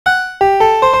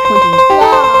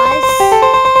plus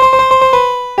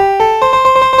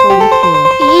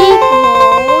 42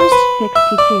 equals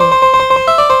 62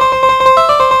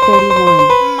 31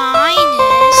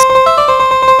 minus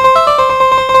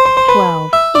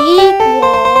 12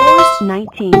 equals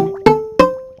 19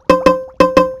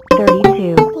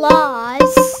 32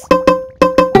 plus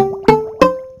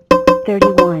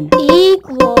 31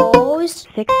 equals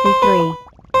 63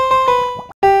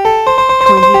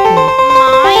 22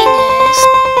 minus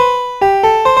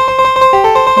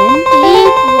 10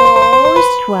 equals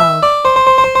 12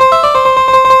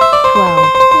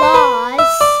 12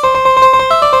 plus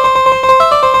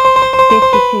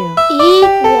 52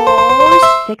 equals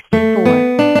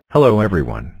 64 Hello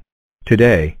everyone.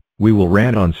 Today, we will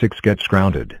rant on 6 gets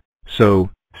grounded. So,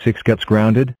 6 gets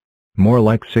grounded? More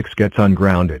like 6 gets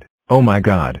ungrounded. Oh my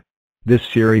god. This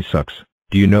series sucks.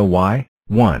 Do you know why?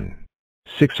 1.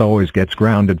 6 always gets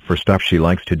grounded for stuff she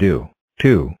likes to do.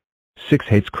 2. 6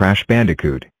 hates Crash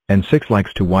Bandicoot, and 6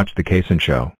 likes to watch the Kason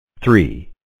show. 3.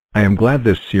 I am glad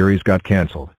this series got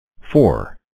cancelled.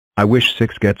 4. I wish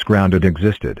 6 gets grounded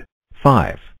existed.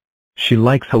 5. She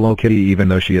likes Hello Kitty even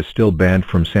though she is still banned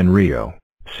from Sanrio.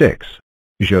 6.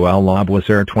 Joël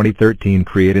Lavoisier 2013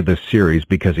 created this series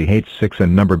because he hates 6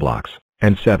 and Numberblocks.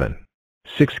 And 7.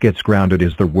 6 Gets Grounded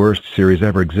is the worst series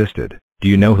ever existed. Do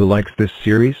you know who likes this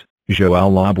series? Joël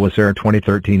Lavoisier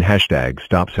 2013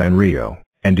 #Stop Sanrio.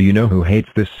 And do you know who hates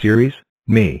this series?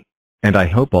 Me. And I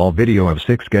hope all video of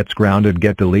 6 Gets Grounded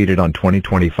get deleted on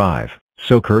 2025.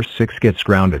 So curse 6 Gets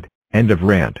Grounded. End of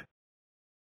rant.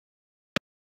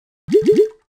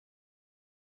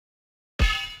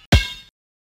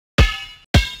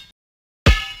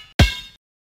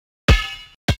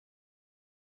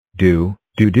 Do.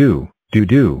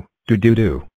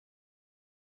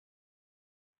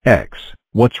 X,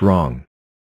 what's wrong?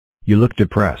 You look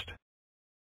depressed.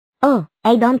 Oh,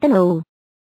 I don't know.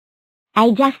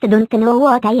 I just don't know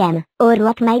what I am, or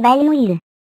what my value is.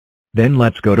 Then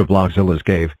let's go to Blockzilla's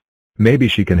cave. Maybe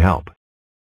she can help.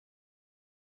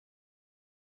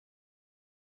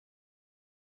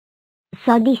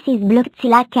 So this is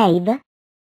Blockzilla cave?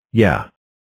 Yeah.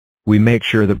 We make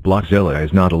sure that Blockzilla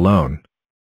is not alone.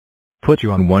 Put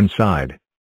you on one side.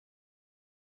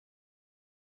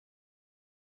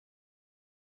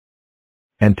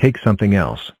 And take something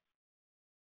else.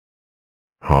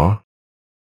 Huh?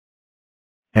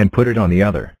 And put it on the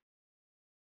other.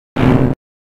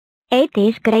 It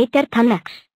is greater than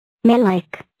X. Me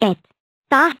like it.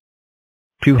 Ta.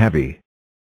 Too heavy.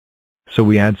 So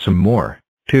we add some more.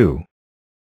 2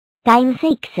 Times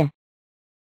X.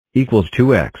 equals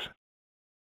 2x.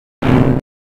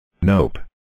 Nope.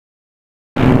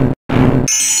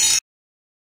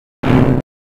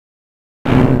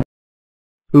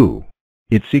 Ooh.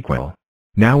 It's equal.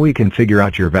 Now we can figure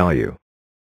out your value.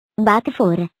 But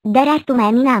for, there are too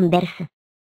many numbers.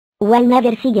 We'll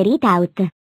never figure it out.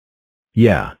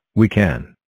 Yeah, we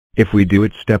can. If we do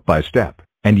it step by step,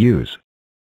 and use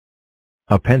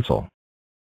a pencil.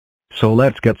 So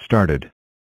let's get started.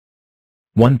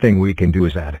 One thing we can do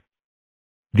is add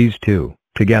these two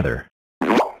together.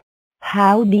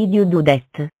 How did you do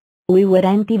that? We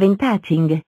weren't even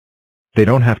touching. They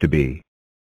don't have to be.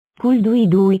 Could we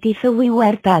do it if we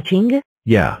were touching?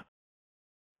 Yeah.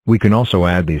 We can also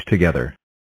add these together.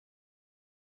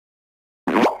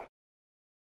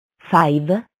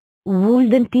 5.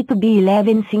 Wouldn't it be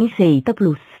 11 since 8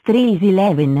 plus 3 is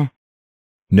 11?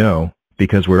 No,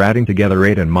 because we're adding together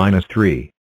 8 and minus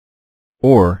 3.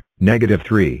 Or, negative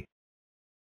 3.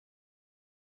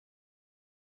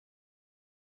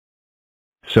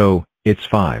 So, it's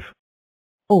 5.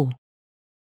 Oh.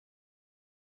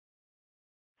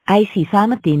 I see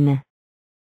something.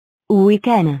 We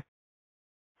can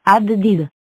add this.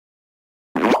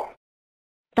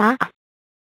 Ta.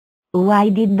 Why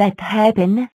did that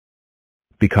happen?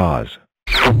 Because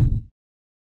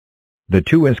the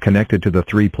 2 is connected to the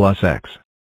 3 plus x.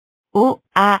 Oh,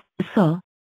 so.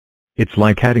 It's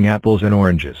like adding apples and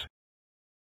oranges.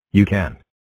 You can.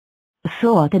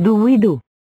 So what do we do?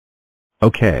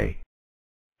 Okay.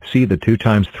 See the 2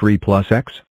 times 3 plus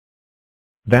x?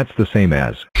 That's the same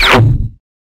as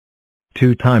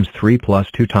 2 times 3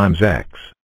 plus 2 times x.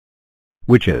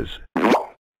 Which is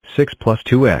 6 plus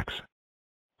 2x.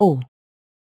 Oh.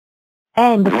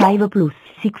 And 5 plus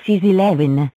 6 is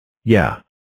 11. Yeah.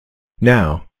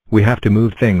 Now, we have to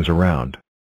move things around.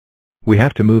 We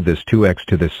have to move this 2x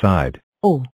to this side.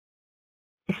 Oh.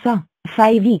 So,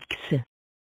 5x.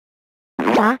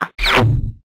 Ta.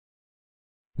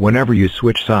 Whenever you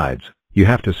switch sides, you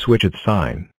have to switch its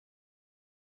sign.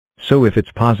 So if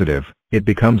it's positive, it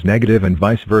becomes negative and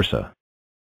vice versa.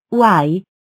 Why?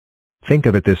 Think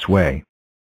of it this way.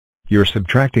 You're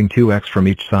subtracting 2x from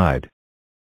each side.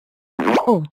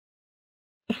 Oh.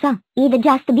 So, it'd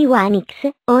just be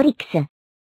 1x, or x.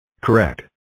 Correct.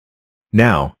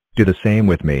 Now, do the same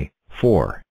with me.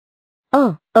 4.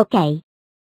 Oh, okay.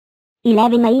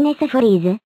 11 minus 4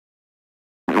 is?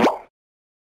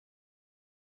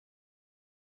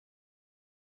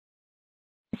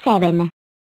 7.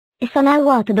 So now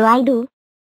what do I do?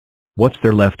 What's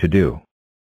there left to do?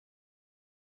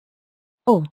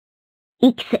 Oh.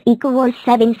 X equals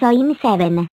 7, so in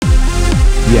 7.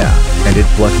 Yeah, and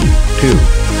it's lucky, too.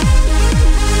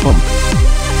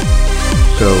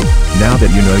 So, now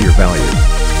that you know your value,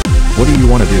 what do you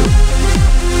want to do?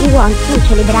 I want to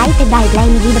celebrate by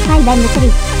playing with 5 and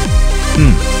 3.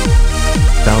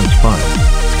 Sounds fun.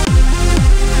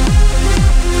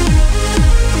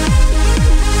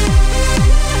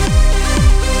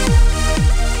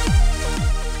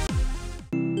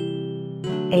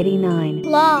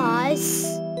 Plus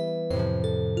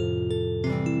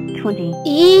 20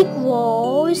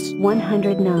 equals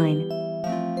 109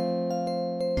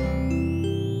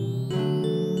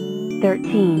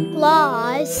 13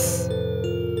 plus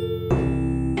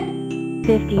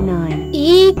 59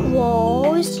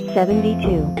 equals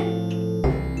 72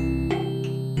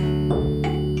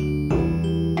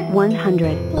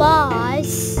 100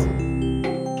 plus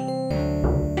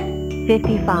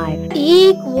 55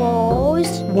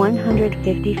 equals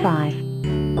 155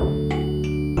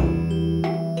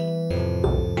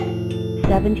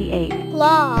 78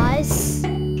 plus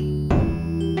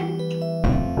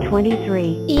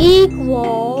 23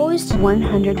 equals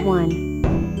 101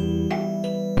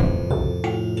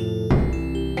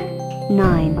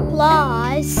 9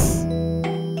 plus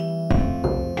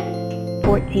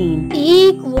 14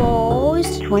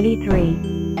 equals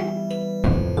 23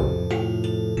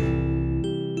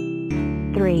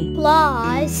 3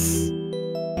 plus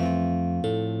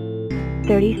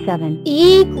 37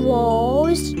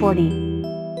 equals 40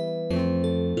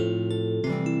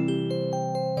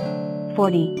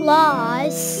 40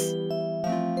 plus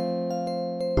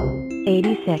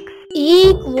 86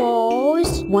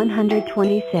 equals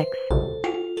 126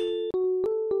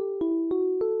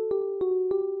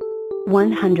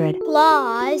 100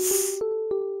 plus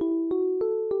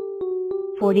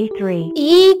 43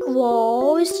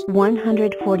 equals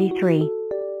 143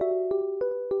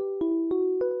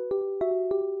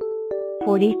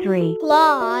 43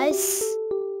 plus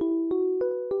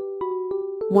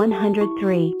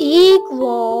 103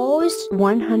 equals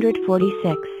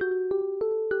 146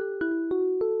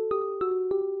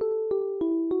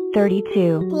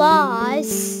 32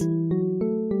 plus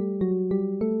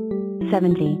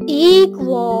 70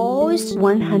 equals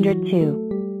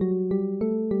 102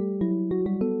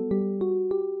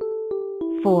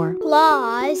 4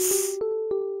 plus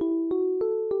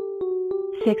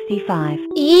 65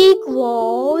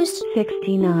 equals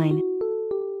 69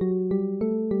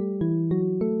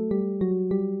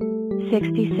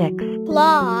 66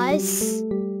 plus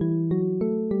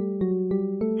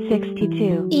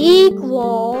 62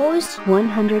 equals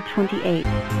 128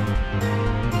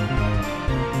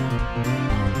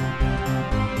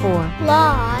 4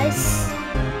 plus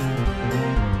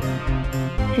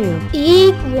 2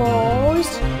 equals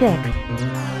 6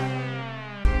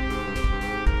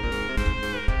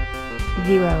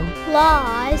 0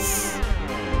 plus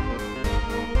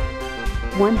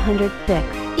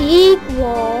 106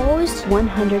 equals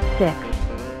 106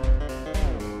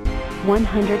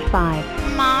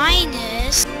 105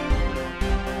 minus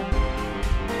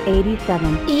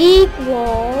 87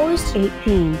 equals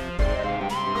 18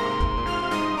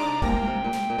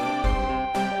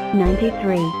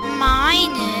 93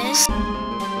 minus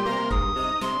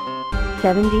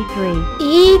 73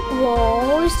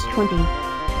 equals 20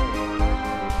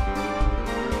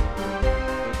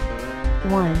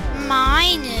 1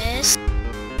 minus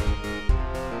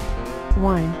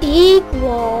 1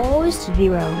 equals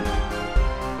 0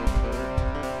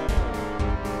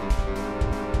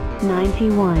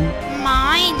 91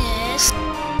 minus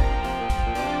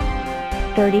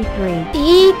 33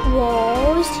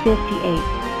 equals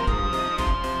 58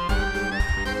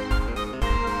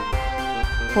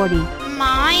 40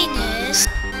 minus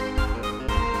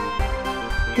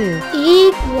 2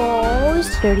 equals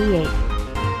 38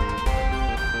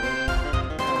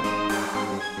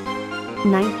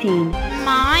 19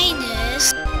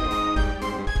 minus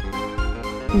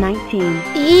 19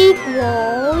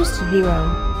 equals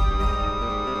 0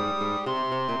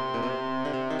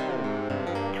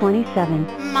 27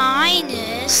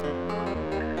 minus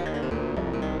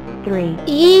 3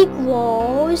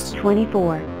 equals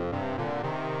 24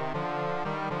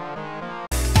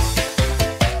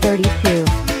 32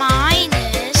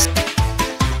 minus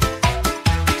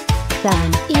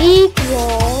 7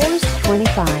 equals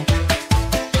 25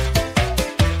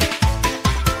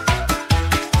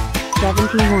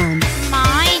 71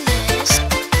 minus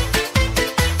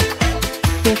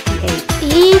 58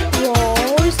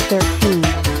 equals 13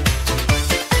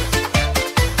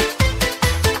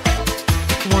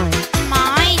 1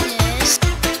 minus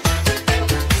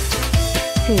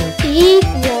 2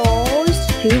 equals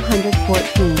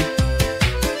 214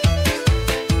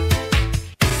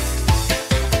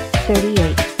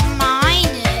 38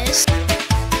 minus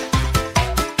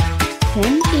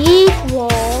 10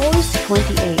 equals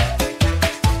 28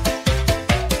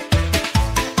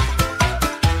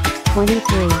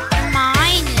 23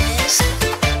 minus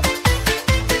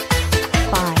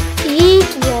 5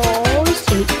 equals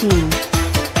 18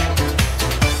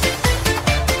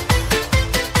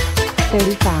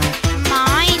 35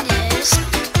 minus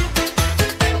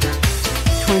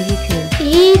 22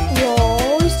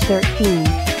 equals 13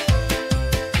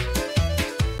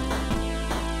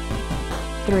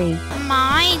 3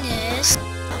 minus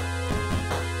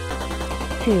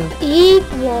 2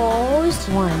 equals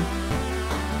 1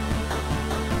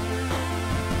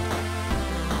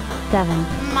 7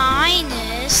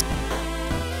 minus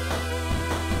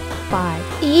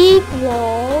 5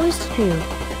 equals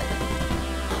 2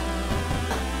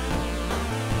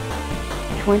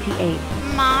 28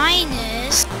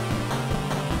 minus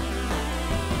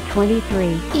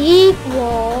 23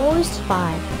 equals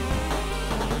 5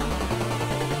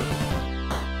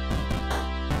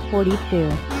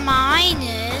 42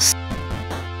 minus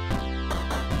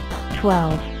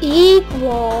 12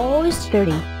 equals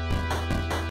 30